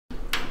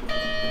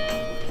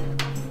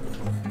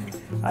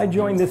I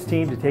joined this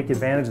team to take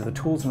advantage of the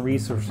tools and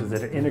resources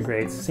that it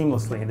integrates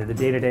seamlessly into the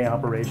day-to-day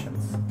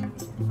operations.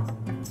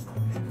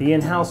 The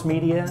in-house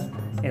media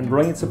and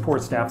brilliant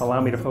support staff allow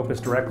me to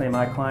focus directly on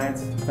my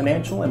clients'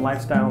 financial and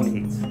lifestyle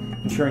needs,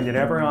 ensuring that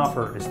every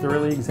offer is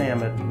thoroughly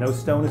examined, no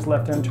stone is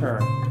left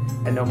unturned,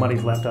 and no money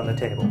is left on the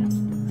table.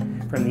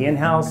 From the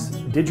in-house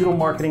digital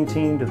marketing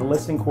team to the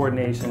listing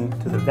coordination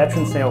to the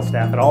veteran sales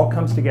staff, it all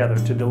comes together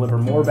to deliver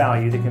more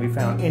value that can be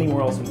found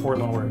anywhere else in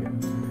Portland,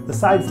 Oregon.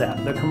 Besides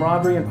that, the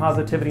camaraderie and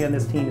positivity on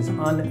this team is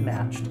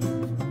unmatched.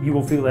 You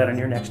will feel that in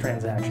your next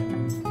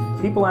transaction.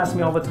 People ask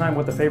me all the time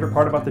what the favorite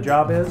part about the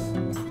job is.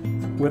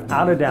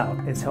 Without a doubt,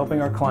 it's helping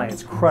our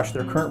clients crush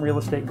their current real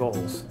estate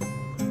goals.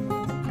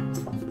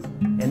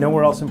 And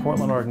nowhere else in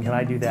Portland, Oregon can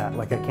I do that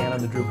like I can on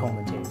the Drew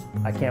Coleman team.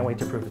 I can't wait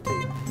to prove it to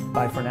you.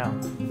 Bye for now.